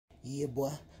Yeah,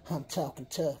 boy, I'm talking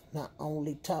tough. Not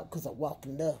only talk cause I'm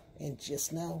walking up. And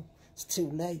just know it's too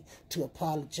late to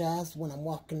apologize when I'm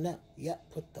walking up.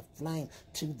 Yep, put the flame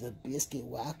to the biscuit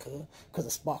where I could, cause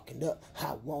it's sparking up.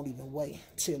 I won't even wait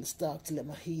till it starts to let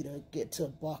my heater get to a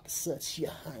bark as such.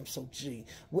 Yeah, I'm so G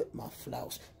with my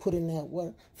flows. Put in that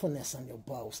work, finesse on your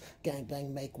boss. Gang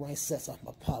bang, make rain, sets off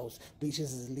my pose.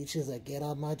 Beaches is leeches, I get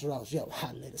out my draws. Yo,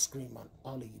 I let it scream on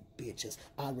all of you bitches.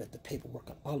 I read the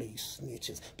paperwork on all of you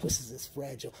snitches. Pussies is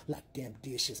fragile like damn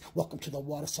dishes. Welcome to the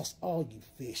water sauce, all you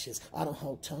fishes. I don't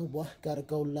hold tongue, boy, gotta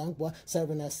go long, boy.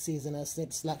 Serving that season, that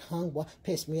sentence like hung, boy.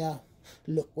 Piss me out.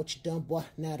 Look what you done, boy.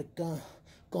 Now the gun.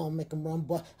 Gonna make them run,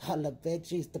 boy. Holla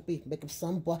veggies, the beef, make them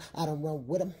some, boy. I don't run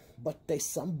with them, but they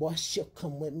some, boy. She'll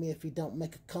come with me if you don't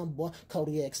make a come, boy.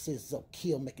 Kodiac Sizzle,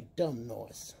 kill, making dumb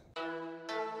noise.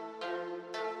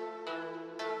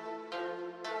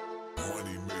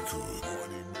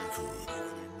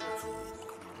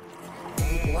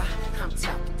 Boy, I'm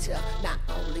talking tough, not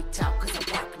only talk cause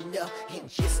I'm walking up. And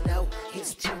just know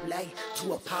it's too late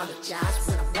to apologize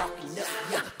when I'm walking up.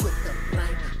 Yeah, put the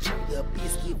flame to the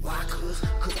biscuit, why cause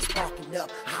I'm sparking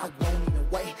up. I won't even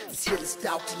wait until it's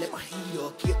dark to let my heater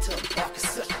get to the bark as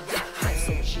such. Yeah, I'm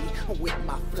so G with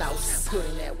my flows. Put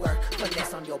in that work,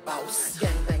 finesse on your boss. Gang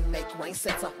bang, make rain,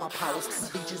 sets off my powers.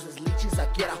 Beaches is leeches, I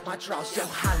get off my drawers. Yo,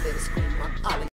 I let it scream on all of